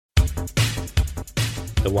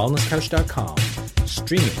TheWellnessCouch.com,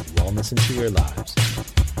 streaming wellness into your lives.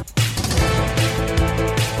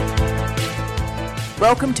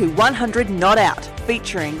 Welcome to 100 Not Out,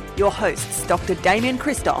 featuring your hosts Dr. Damien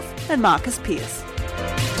Christoph and Marcus Pearce.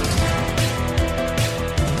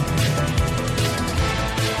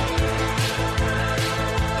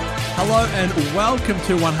 Hello and welcome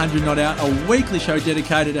to 100 Not Out, a weekly show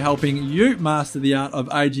dedicated to helping you master the art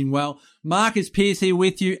of aging well. Marcus Pearce here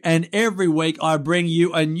with you, and every week I bring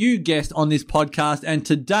you a new guest on this podcast, and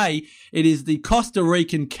today it is the Costa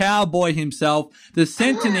Rican cowboy himself, the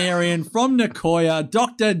centenarian from Nicoya,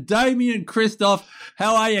 Dr. Damien Christoph.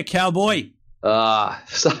 How are you, cowboy?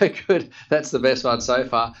 So good. That's the best one so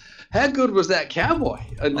far. How good was that cowboy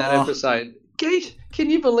in that episode? Can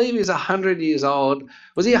you believe he's 100 years old?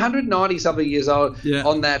 Was he 190-something years old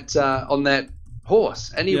on that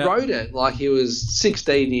horse? And he rode it like he was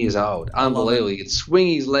 16 years old. Unbelievable. He could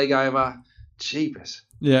swing his leg over. Jeepers.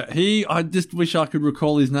 Yeah, I just wish I could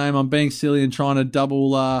recall his name. I'm being silly and trying to do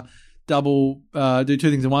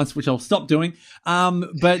two things at once, which I'll stop doing.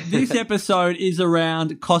 But this episode is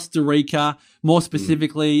around Costa Rica, more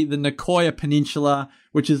specifically the Nicoya Peninsula,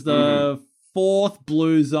 which is the fourth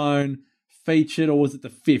blue zone featured, or was it the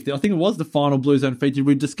fifth? I think it was the final blue zone featured.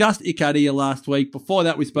 We discussed Icaria last week. Before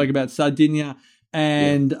that, we spoke about Sardinia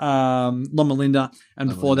and Loma Linda, and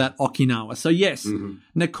before that, Okinawa. So yes,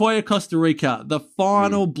 Nicoya, Costa Rica, the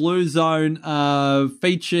final blue zone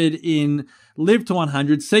featured in Live to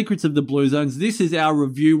 100, Secrets of the Blue Zones. This is our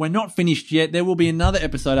review. We're not finished yet. There will be another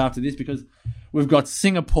episode after this because we've got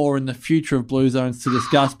Singapore and the future of blue zones to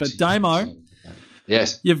discuss. But Damo,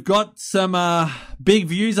 yes, you've got some big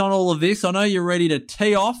views on all of this. I know you're ready to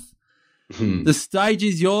tee off. The stage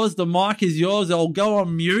is yours. The mic is yours. I'll go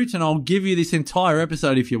on mute and I'll give you this entire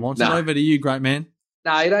episode if you want. So over to you, great man.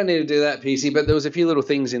 No, you don't need to do that, PC, but there was a few little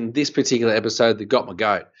things in this particular episode that got my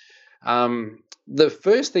goat. The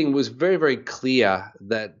first thing was very, very clear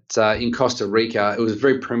that in Costa Rica, it was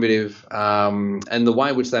very primitive, and the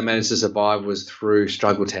way in which they managed to survive was through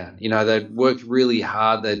Struggle Town. You know, they worked really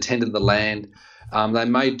hard. They tended the land. They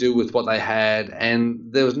made do with what they had, and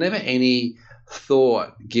there was never any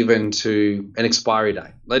thought given to an expiry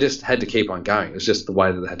date. They just had to keep on going. It was just the way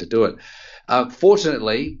that they had to do it.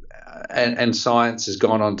 Fortunately, and science has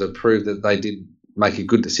gone on to prove that they did make a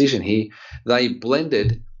good decision here, they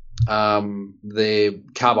blended their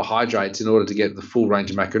carbohydrates in order to get the full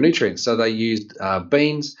range of macronutrients. So they used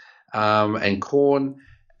beans and corn,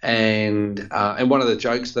 and one of the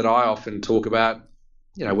jokes that I often talk about,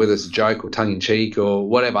 you know, whether it's a joke or tongue-in-cheek or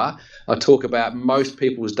whatever, I talk about most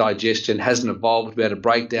people's digestion hasn't evolved to be able to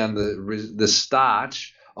break down the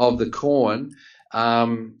starch of the corn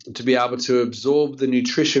to be able to absorb the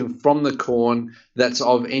nutrition from the corn that's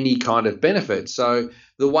of any kind of benefit. So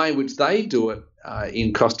the way in which they do it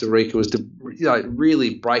in Costa Rica was to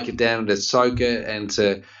really break it down and to soak it and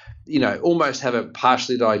to, almost have it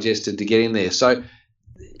partially digested to get in there. So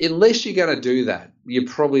unless you're going to do that, you're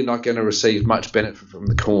probably not going to receive much benefit from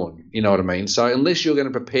the corn. You know what I mean? So unless you're going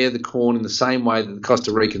to prepare the corn in the same way that the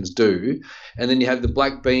Costa Ricans do, and then you have the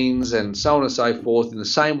black beans and so on and so forth in the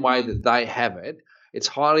same way that they have it, it's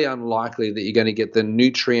highly unlikely that you're going to get the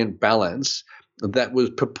nutrient balance that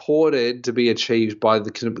was purported to be achieved by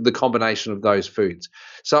the combination of those foods.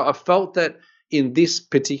 So I felt that in this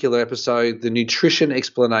particular episode, the nutrition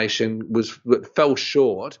explanation fell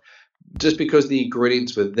short just because the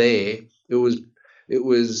ingredients were there. It was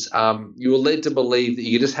you were led to believe that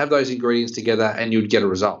you could just have those ingredients together and you'd get a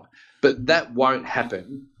result. But that won't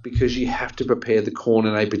happen because you have to prepare the corn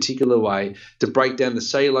in a particular way to break down the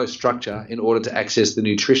cellulose structure in order to access the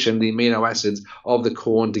nutrition, the amino acids of the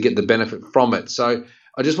corn to get the benefit from it. So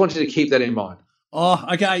I just want you to keep that in mind. Oh,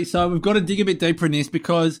 okay. So we've got to dig a bit deeper in this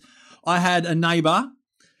because I had a neighbour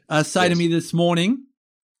say to me this morning,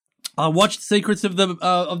 I watched Secrets of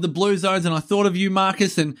the Blue Zones and I thought of you,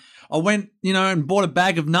 Marcus, and I went, and bought a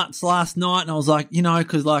bag of nuts last night, and I was like,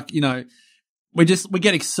 because we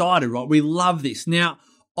get excited, right? We love this. Now,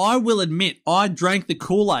 I will admit, I drank the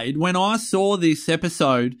Kool-Aid when I saw this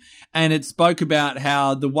episode, and it spoke about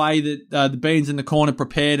how the way that the beans and the corn are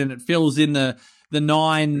prepared, and it fills in the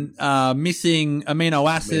 9 missing amino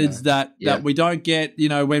acids that we don't get,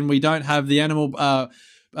 when we don't have the animal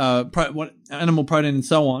animal protein and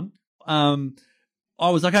so on. I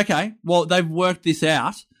was like, okay, well, they've worked this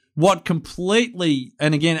out. What completely,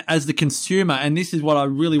 and again, as the consumer, and this is what I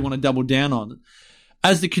really want to double down on,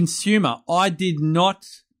 as the consumer, I did not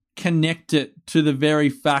connect it to the very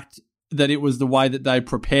fact that it was the way that they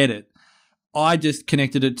prepared it. I just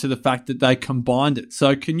connected it to the fact that they combined it.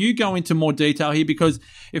 So can you go into more detail here? Because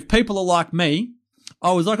if people are like me,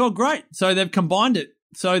 I was like, oh, great. So they've combined it.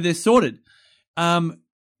 So they're sorted.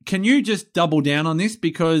 Can you just double down on this?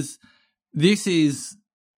 Because this is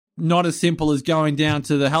not as simple as going down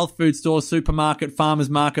to the health food store, supermarket, farmer's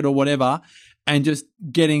market or whatever and just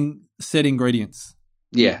getting set ingredients.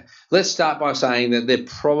 Yeah. Let's start by saying that they're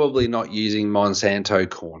probably not using Monsanto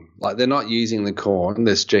corn. Like, they're not using the corn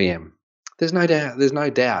that's GM. There's no doubt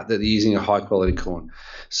that they're using a high-quality corn.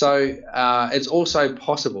 So it's also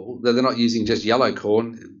possible that they're not using just yellow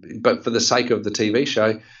corn, but for the sake of the TV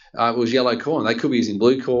show, it was yellow corn. They could be using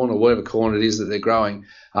blue corn or whatever corn it is that they're growing,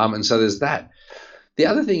 and so there's that. The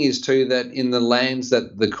other thing is, too, that in the lands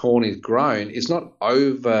that the corn is grown, it's not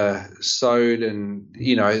over-sowed and,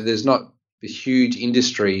 there's not a huge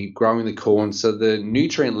industry growing the corn, so the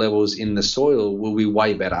nutrient levels in the soil will be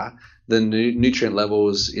way better than nutrient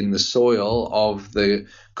levels in the soil of the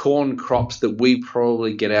corn crops that we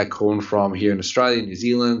probably get our corn from here in Australia, New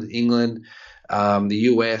Zealand, England, the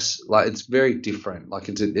US. Like, it's very different. Like,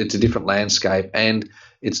 it's a different landscape, and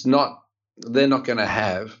they're not going to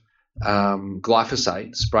have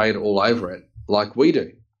glyphosate sprayed all over it like we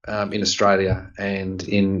do in Australia and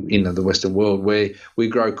in the Western world, where we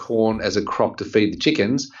grow corn as a crop to feed the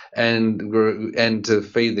chickens and to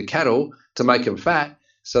feed the cattle to make them fat,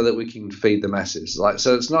 so that we can feed the masses.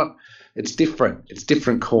 So it's different. It's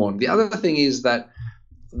different corn. The other thing is that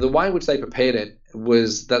the way in which they prepared it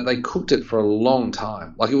was that they cooked it for a long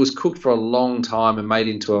time. Like, it was cooked for a long time and made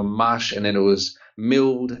into a mush, and then it was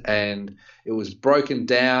milled and it was broken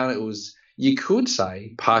down. It was, you could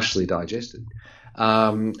say, partially digested.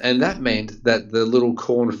 And that meant that the little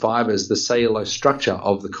corn fibers, the cellulose structure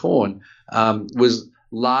of the corn, was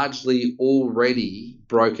largely already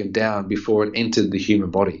broken down before it entered the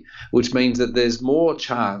human body, which means that there's more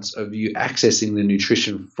chance of you accessing the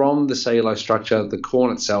nutrition from the cellulose structure of the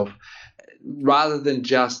corn itself, rather than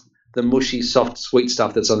just the mushy, soft, sweet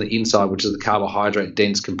stuff that's on the inside, which is the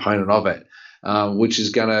carbohydrate-dense component of it, which is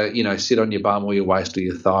going to, sit on your bum or your waist or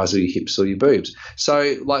your thighs or your hips or your boobs.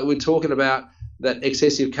 So, like, we're talking about that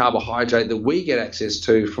excessive carbohydrate that we get access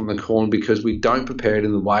to from the corn because we don't prepare it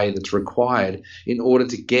in the way that's required in order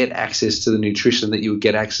to get access to the nutrition that you would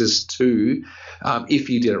get access to if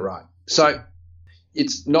you did it right. So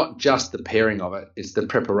it's not just the pairing of it, it's the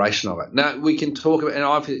preparation of it. Now, we can talk about,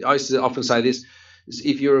 and I used to often say this,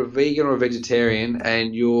 if you're a vegan or a vegetarian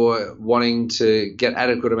and you're wanting to get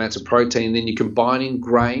adequate amounts of protein, then you're combining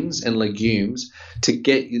grains and legumes to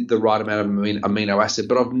get the right amount of amino acid.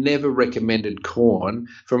 But I've never recommended corn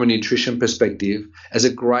from a nutrition perspective as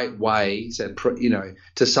a great way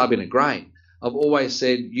to sub in a grain. I've always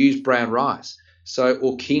said use brown rice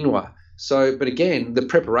or quinoa. But again, the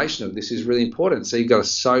preparation of this is really important. So you've got to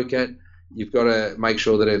soak it. You've got to make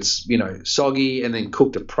sure that it's, soggy and then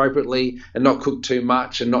cooked appropriately and not cooked too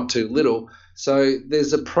much and not too little. So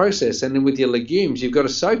there's a process. And then with your legumes, you've got to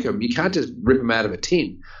soak them. You can't just rip them out of a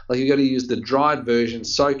tin. Like, you've got to use the dried version,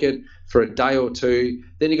 soak it for a day or two.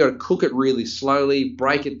 Then you've got to cook it really slowly,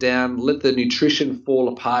 break it down, let the nutrition fall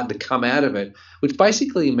apart to come out of it, which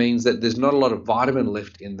basically means that there's not a lot of vitamin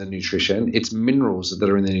left in the nutrition. It's minerals that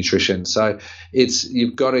are in the nutrition. So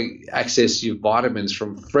you've got to access your vitamins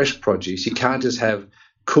from fresh produce. You can't just have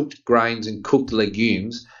cooked grains and cooked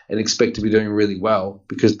legumes and expect to be doing really well,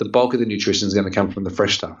 because the bulk of the nutrition is going to come from the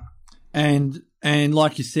fresh stuff. And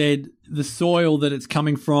like you said, the soil that it's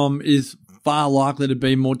coming from is far likely to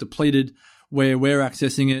be more depleted where we're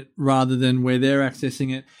accessing it rather than where they're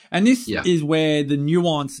accessing it. And this is where the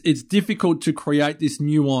nuance, it's difficult to create this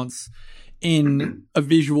nuance in a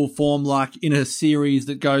visual form, like in a series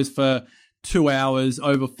that goes for 2 hours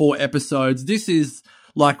over 4 episodes. This is,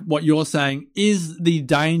 like what you're saying, is the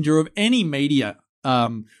danger of any media,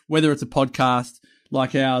 whether it's a podcast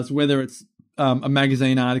like ours, whether it's a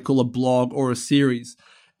magazine article, a blog, or a series.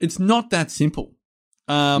 It's not that simple.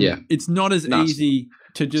 It's not as easy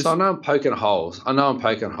to just... So I know I'm poking holes.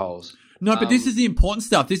 No, but this is the important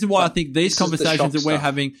stuff. This is why I think these conversations that we're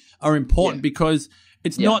having are important, because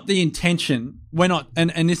it's not the intention. We're not,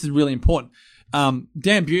 and this is really important. Dan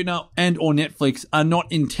Buettner and or Netflix are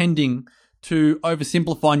not intending to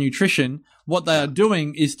oversimplify nutrition. What they are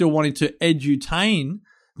doing is still wanting to edutain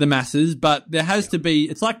the masses, but there has to be,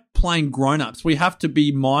 it's like playing grown-ups. We have to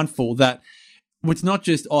be mindful that it's not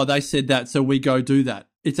just, they said that, so we go do that.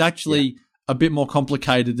 It's actually a bit more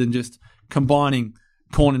complicated than just combining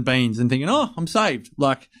corn and beans and thinking, I'm saved.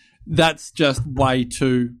 Like, that's just way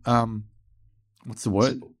too, what's the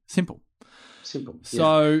word? Simple.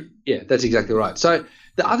 So, that's exactly right. So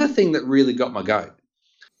the other thing that really got my goat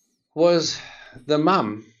was the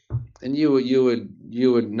mum, and you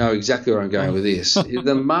would know exactly where I'm going with this.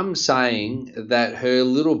 The mum saying that her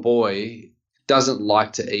little boy doesn't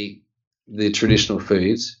like to eat the traditional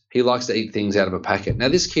foods. He likes to eat things out of a packet. Now,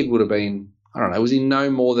 this kid would have been, I don't know, was he no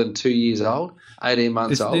more than 2 years old, 18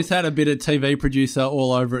 months old? This had a bit of TV producer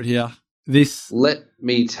all over it here. Let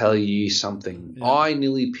me tell you something. Yeah. I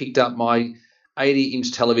nearly picked up my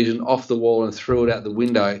 80-inch television off the wall and threw it out the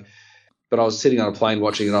window, but I was sitting on a plane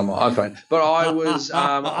watching it on my iPhone. But I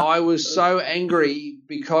was so angry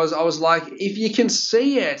because I was like, if you can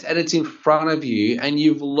see it and it's in front of you and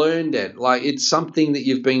you've learned it, like it's something that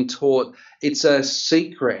you've been taught, it's a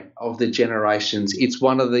secret of the generations. It's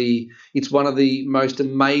one of the most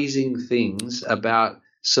amazing things about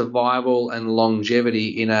survival and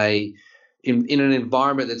longevity in an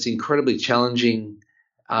environment that's incredibly challenging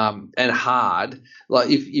and hard. Like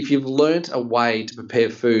if you've learnt a way to prepare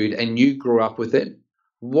food and you grew up with it,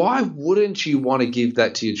 why wouldn't you want to give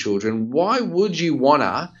that to your children? Why would you want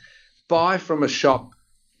to buy from a shop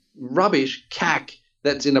rubbish cack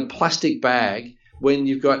that's in a plastic bag when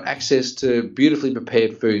you've got access to beautifully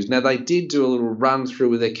prepared foods? Now, they did do a little run through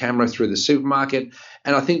with their camera through the supermarket,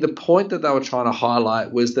 and I think the point that they were trying to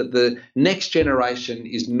highlight was that the next generation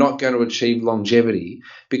is not going to achieve longevity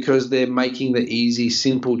because they're making the easy,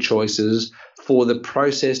 simple choices for the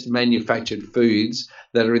processed manufactured foods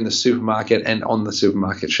that are in the supermarket and on the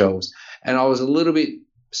supermarket shelves. And I was a little bit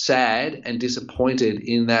sad and disappointed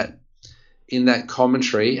in that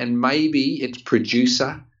commentary, and maybe it's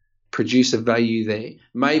producer value there.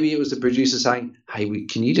 Maybe it was the producer saying, hey,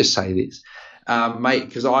 can you just say this? Mate,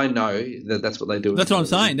 because I know that's what they do. That's what I'm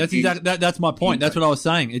saying. That's exactly that's my point. That's what I was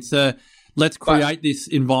saying. It's let's create this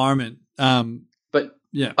environment. But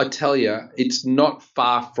yeah, I tell you, it's not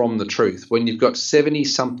far from the truth. When you've got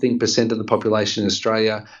 70-something% of the population in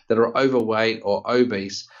Australia that are overweight or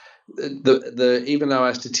obese, even though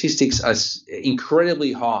our statistics are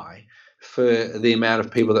incredibly high for the amount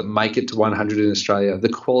of people that make it to 100 in Australia, the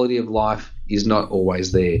quality of life is not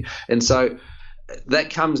always there. And so that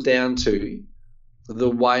comes down to the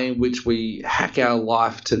way in which we hack our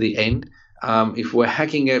life to the end. If we're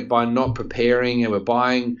hacking it by not preparing and we're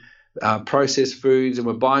buying processed foods and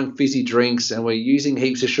we're buying fizzy drinks and we're using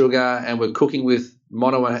heaps of sugar and we're cooking with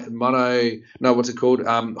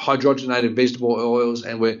hydrogenated vegetable oils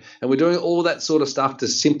and we're doing all that sort of stuff to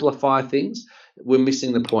simplify things, we're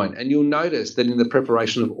missing the point. And you'll notice that in the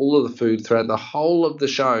preparation of all of the food throughout the whole of the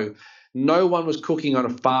show, no one was cooking on a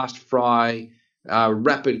fast fry,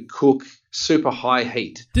 rapid cook, super high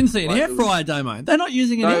heat. Didn't see an air fryer, Damo. They're not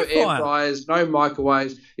using an air fryer. No air fryers, no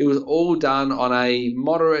microwaves. It was all done on a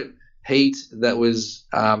moderate heat that was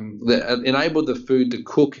that enabled the food to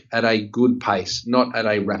cook at a good pace, not at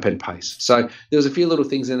a rapid pace. So there was a few little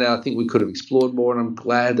things in there I think we could have explored more, and I'm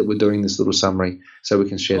glad that we're doing this little summary so we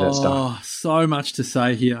can share that stuff. Oh, so much to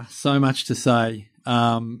say here. So much to say.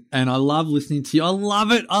 And I love listening to you. I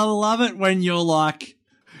love it. I love it when you're like,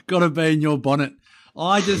 got to be in your bonnet.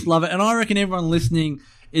 I just love it. And I reckon everyone listening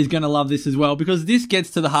is going to love this as well, because this gets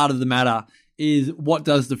to the heart of the matter, is what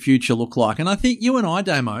does the future look like? And I think you and I,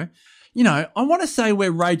 Damo, you know, I want to say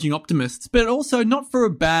we're raging optimists, but also not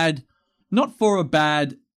out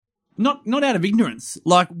of ignorance.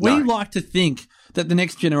 Like, we like to think that the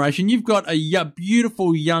next generation, you've got a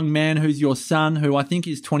beautiful young man who's your son, who I think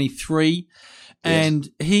is 23, and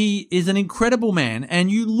he is an incredible man.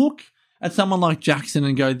 And you look at someone like Jackson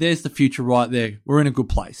and go, there's the future right there. We're in a good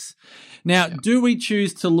place. Now, do we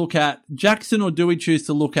choose to look at Jackson, or do we choose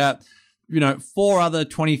to look at, you know, 4 other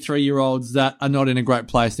 23-year-olds that are not in a great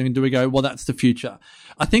place? And do we go, well, that's the future?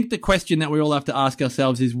 I think the question that we all have to ask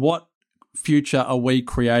ourselves is, what future are we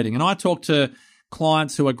creating? And I talk to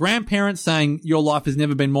clients who are grandparents saying your life has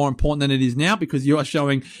never been more important than it is now, because you are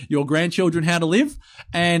showing your grandchildren how to live.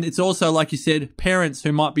 And it's also, like you said, parents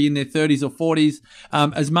who might be in their 30s or 40s,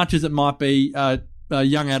 as much as it might be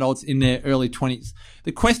young adults in their early 20s.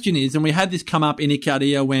 The question is, and we had this come up in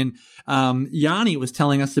Ikaria when Yanni was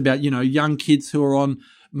telling us about, you know, young kids who are on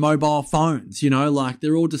mobile phones, you know, like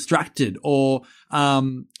they're all distracted, or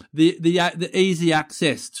the easy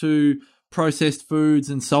access to processed foods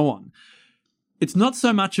and so on. It's not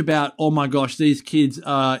so much about, oh my gosh, these kids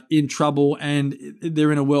are in trouble and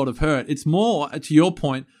they're in a world of hurt. It's more, to your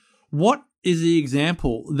point, what is the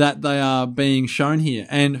example that they are being shown here,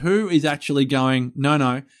 and who is actually going,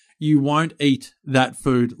 no, you won't eat that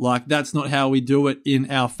food. Like, that's not how we do it in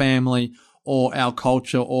our family or our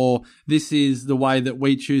culture, or this is the way that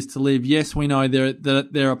we choose to live. Yes, we know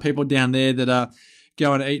there are people down there that are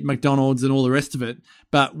going to eat McDonald's and all the rest of it,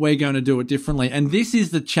 but we're going to do it differently. And this is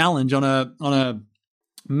the challenge on a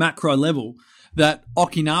macro level that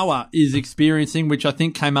Okinawa is experiencing, which I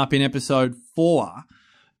think came up in episode 4,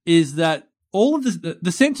 is that all of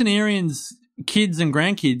the centenarians' kids and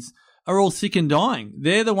grandkids are all sick and dying.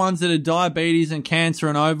 They're the ones that are diabetes and cancer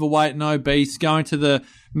and overweight and obese, going to the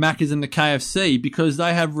Maccas and the KFC because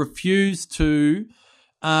they have refused to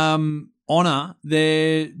honour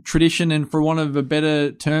their tradition and, for want of a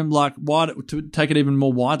better term, to take it even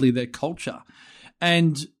more widely, their culture.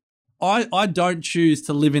 And I don't choose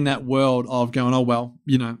to live in that world of going, oh, well,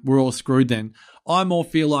 we're all screwed then. I more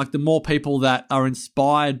feel like the more people that are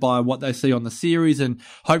inspired by what they see on the series and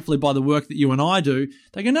hopefully by the work that you and I do,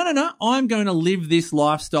 they go, no, I'm going to live this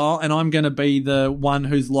lifestyle and I'm going to be the one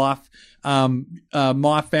whose life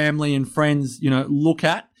my family and friends, look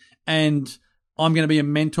at, and I'm going to be a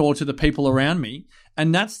mentor to the people around me.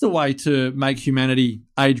 And that's the way to make humanity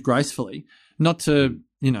age gracefully, not to,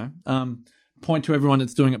 point to everyone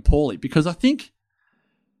that's doing it poorly. Because I think,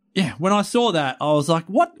 when I saw that, I was like,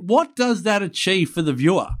 what does that achieve for the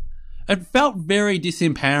viewer? It felt very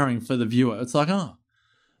disempowering for the viewer. It's like,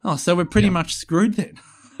 so we're pretty much screwed then.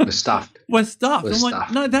 We're stuffed. We're stuffed. I'm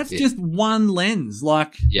like, no, that's just one lens.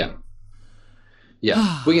 Like, yeah,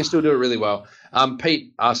 we can still do it really well.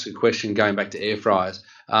 Pete asked a question going back to air fryers.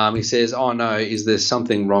 He says, "Oh no, is there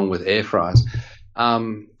something wrong with air fryers?"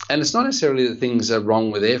 And it's not necessarily that things are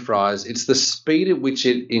wrong with air fryers. It's the speed at which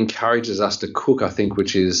it encourages us to cook, I think,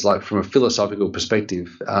 which is, like, from a philosophical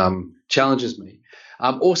perspective, challenges me.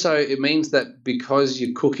 Also, it means that because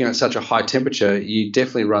you're cooking at such a high temperature, you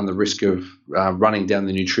definitely run the risk of running down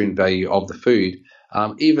the nutrient value of the food.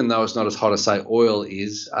 Even though it's not as hot as, say, oil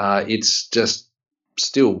is, it's just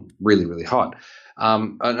still really, really hot.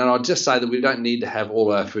 And I'll just say that we don't need to have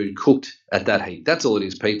all our food cooked at that heat. That's all it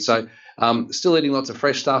is, Pete. So still eating lots of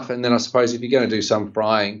fresh stuff. And then I suppose if you're going to do some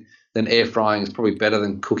frying, then air frying is probably better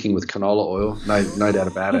than cooking with canola oil. No doubt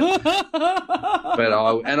about it. But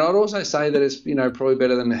I'd also say that it's probably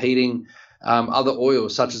better than heating other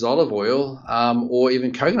oils such as olive oil or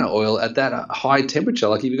even coconut oil at that high temperature.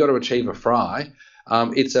 Like, if you've got to achieve a fry,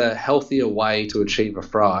 it's a healthier way to achieve a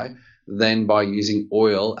fry than by using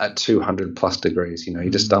oil at 200 plus degrees. You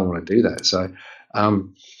just don't want to do that. So,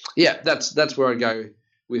 that's where I go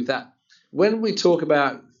with that. When we talk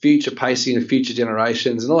about future pacing and future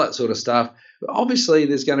generations and all that sort of stuff, obviously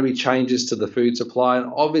there's going to be changes to the food supply, and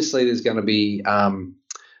obviously there's going to be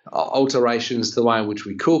alterations to the way in which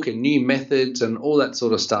we cook and new methods and all that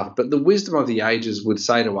sort of stuff. But the wisdom of the ages would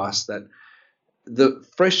say to us that the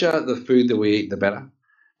fresher the food that we eat, the better.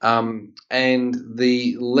 And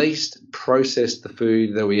the least processed the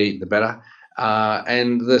food that we eat, the better.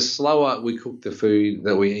 And the slower we cook the food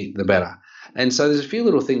that we eat, the better. And so there's a few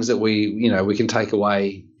little things that we can take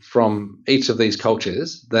away from each of these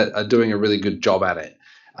cultures that are doing a really good job at it.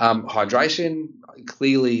 Hydration,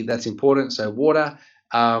 clearly that's important. So water.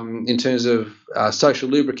 In terms of social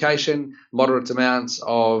lubrication, moderate amounts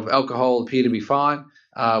of alcohol appear to be fine,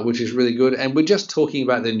 which is really good. And we're just talking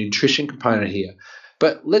about the nutrition component here.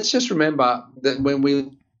 But let's just remember that when we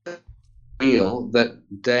feel that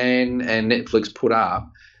Dan and Netflix put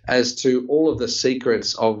up as to all of the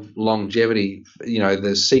secrets of longevity,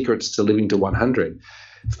 the secrets to living to 100,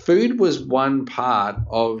 food was one part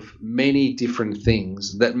of many different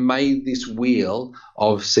things that made this wheel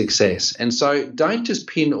of success. And so don't just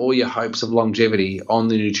pin all your hopes of longevity on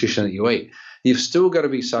the nutrition that you eat. You've still got to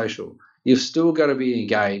be social. You've still got to be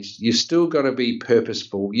engaged. You've still got to be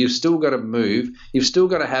purposeful. You've still got to move. You've still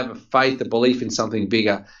got to have a faith, a belief in something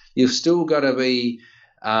bigger. You've still got to be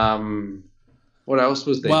what else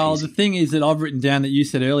was there? Well, the thing is that I've written down that you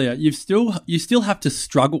said earlier, you still have to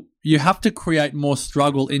struggle. You have to create more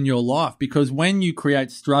struggle in your life, because when you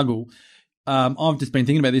create struggle, I've just been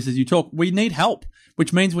thinking about this as you talk, we need help,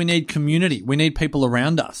 which means we need community. We need people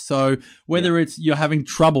around us. So whether it's you're having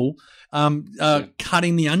trouble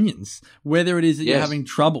cutting the onions, whether it is that you're having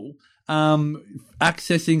trouble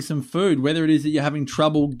accessing some food, whether it is that you're having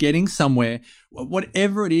trouble getting somewhere,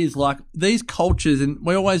 whatever it is, like these cultures, and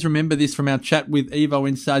we always remember this from our chat with Evo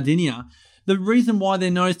in Sardinia, the reason why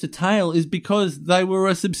they're nose to tail is because they were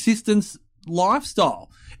a subsistence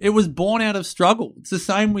lifestyle. It was born out of struggle. It's the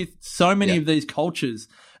same with so many of these cultures.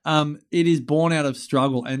 It is born out of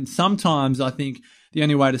struggle. And sometimes I think the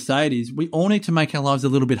only way to say it is we all need to make our lives a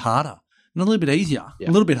little bit harder, not a little bit easier,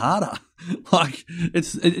 a little bit harder. Like it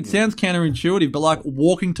sounds counterintuitive, but like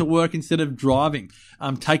walking to work instead of driving,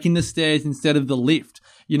 taking the stairs instead of the lift,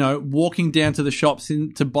 walking down to the shops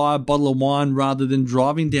to buy a bottle of wine rather than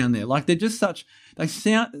driving down there. Like they're just they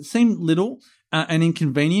seem little and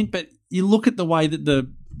inconvenient, but you look at the way that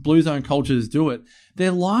the Blue Zone cultures do it,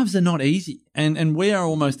 their lives are not easy, and we are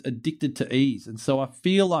almost addicted to ease. And so I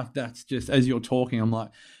feel like that's just, as you're talking, I'm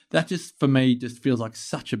like, that just for me just feels like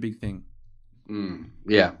such a big thing.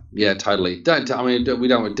 Yeah, totally. We don't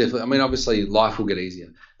definitely. I mean, obviously, life will get easier.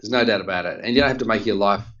 There's no doubt about it. And you don't have to make your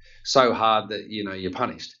life so hard that, you're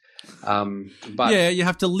punished. But yeah, you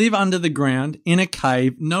have to live under the ground in a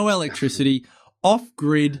cave, no electricity,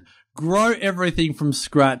 off-grid, grow everything from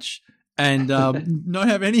scratch, and not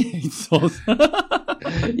have any heat source.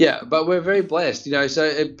 Yeah, but we're very blessed, so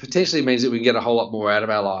it potentially means that we can get a whole lot more out of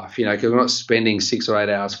our life, because we're not spending 6 or 8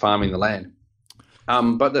 hours farming the land.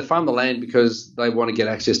 But they farm the land because they want to get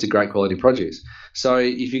access to great quality produce. So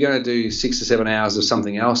if you're going to do 6 to 7 hours of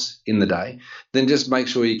something else in the day, then just make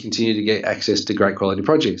sure you continue to get access to great quality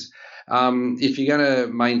produce. If you're going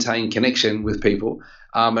to maintain connection with people,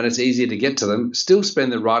 and it's easier to get to them, still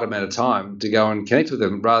spend the right amount of time to go and connect with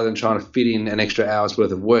them rather than trying to fit in an extra hour's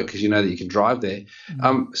worth of work because you know that you can drive there.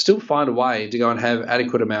 Still find a way to go and have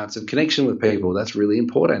adequate amounts of connection with people. That's really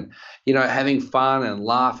important. Having fun and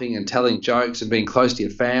laughing and telling jokes and being close to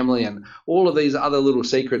your family and all of these other little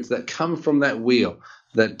secrets that come from that wheel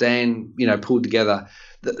that Dan, pulled together.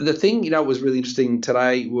 The thing, was really interesting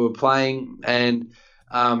today. We were playing and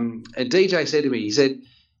a DJ said to me, he said,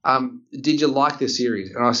 did you like the series?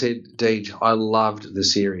 And I said, Deej, I loved the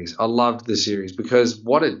series. I loved the series because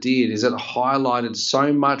what it did is it highlighted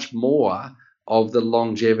so much more of the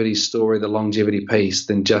longevity story, the longevity piece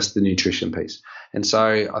than just the nutrition piece. And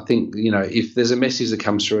so I think, if there's a message that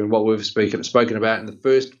comes through in what we've spoken about in the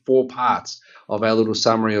first 4 parts of our little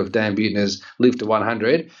summary of Dan Buettner's Live to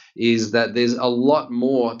 100 is that there's a lot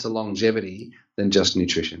more to longevity than just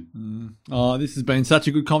nutrition. Oh, this has been such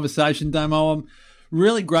a good conversation, Damo. I'm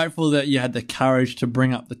really grateful that you had the courage to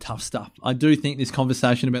bring up the tough stuff. I do think this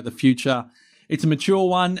conversation about the future, it's a mature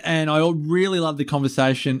one, and I really love the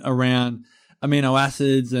conversation around amino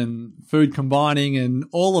acids and food combining and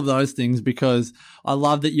all of those things because I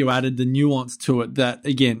love that you added the nuance to it that,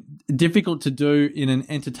 again, difficult to do in an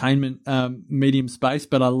entertainment medium space,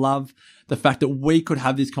 but I love the fact that we could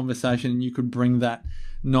have this conversation and you could bring that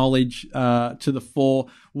knowledge to the fore.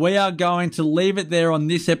 We are going to leave it there on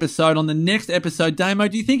this episode. On the next episode, Damo,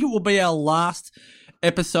 do you think it will be our last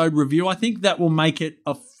episode review? I think that will make it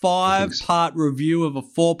a 5-part review of a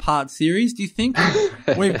 4-part series. Do you think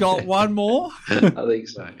we've got one more? I think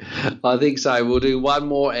so. We'll do one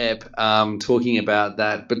more ep talking about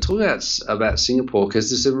that, but talking about Singapore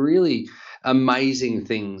because there's some really amazing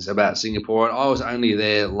things about Singapore. And I was only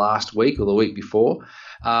there last week or the week before.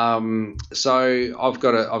 So I've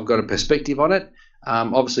got a perspective on it.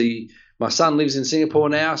 Obviously, my son lives in Singapore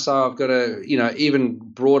now, so I've got a even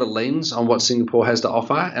broader lens on what Singapore has to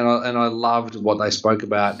offer, and I loved what they spoke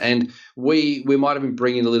about. And we might have been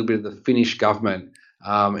bringing a little bit of the Finnish government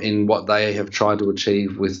in what they have tried to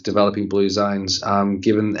achieve with developing blue zones,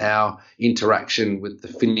 given our interaction with the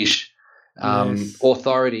Finnish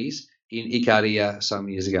authorities in Ikaria some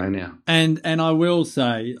years ago now. And I will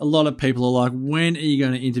say, a lot of people are like, when are you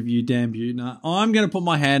going to interview Dan Buettner? I'm going to put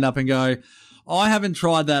my hand up and go, I haven't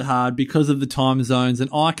tried that hard because of the time zones,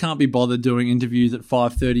 and I can't be bothered doing interviews at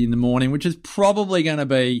 5:30 in the morning, which is probably going to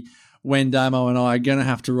be when Damo and I are going to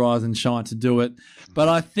have to rise and shine to do it. But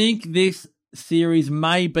I think this series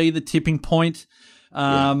may be the tipping point.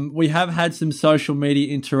 We have had some social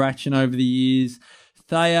media interaction over the years.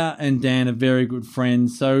 Thea and Dan are very good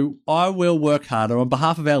friends, so I will work harder. On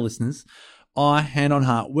behalf of our listeners, I, hand on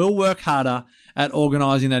heart, will work harder at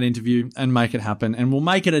organising that interview and make it happen. And we'll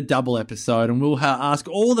make it a double episode, and we'll ask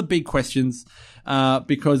all the big questions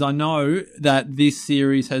because I know that this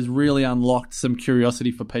series has really unlocked some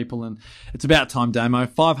curiosity for people, and it's about time, Damo.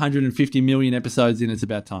 550 million episodes in, it's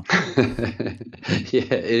about time.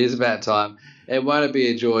 Yeah, it is about time. And won't it be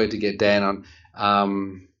a joy to get Dan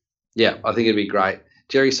on? Yeah, I think it'd be great.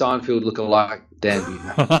 Jerry Seinfeld lookalike Dan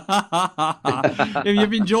Buettner. If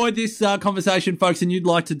you've enjoyed this conversation, folks, and you'd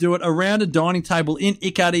like to do it around a dining table in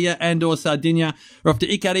Ikaria and or Sardinia, we're off to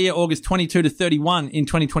Ikaria August 22 to 31 in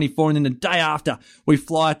 2024, and then the day after we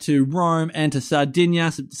fly to Rome and to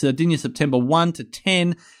Sardinia September 1 to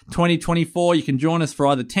 10, 2024. You can join us for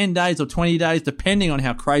either 10 days or 20 days, depending on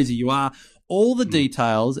how crazy you are. All the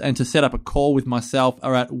details and to set up a call with myself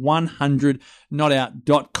are at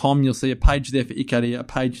 100notout.com. You'll see a page there for Ikaria, a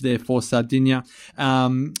page there for Sardinia.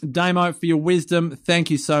 Damo, for your wisdom,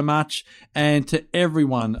 thank you so much. And to every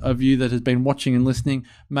one of you that has been watching and listening,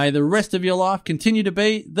 may the rest of your life continue to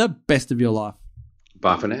be the best of your life.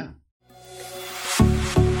 Bye for now.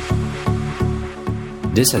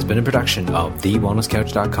 This has been a production of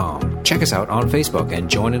TheWellnessCouch.com. Check us out on Facebook and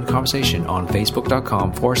join in the conversation on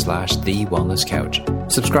Facebook.com/The Wellness Couch.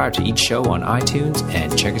 Subscribe to each show on iTunes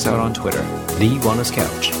and check us out on Twitter. The Wellness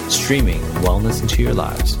Couch, streaming wellness into your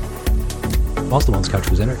lives. Whilst the Wellness Couch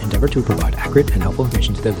presenter endeavor to provide accurate and helpful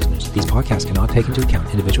information to their listeners, these podcasts cannot take into account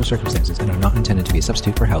individual circumstances and are not intended to be a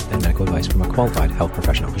substitute for health and medical advice from a qualified health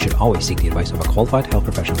professional. You should always seek the advice of a qualified health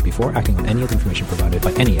professional before acting on any of the information provided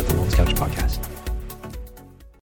by any of the Wellness Couch podcasts.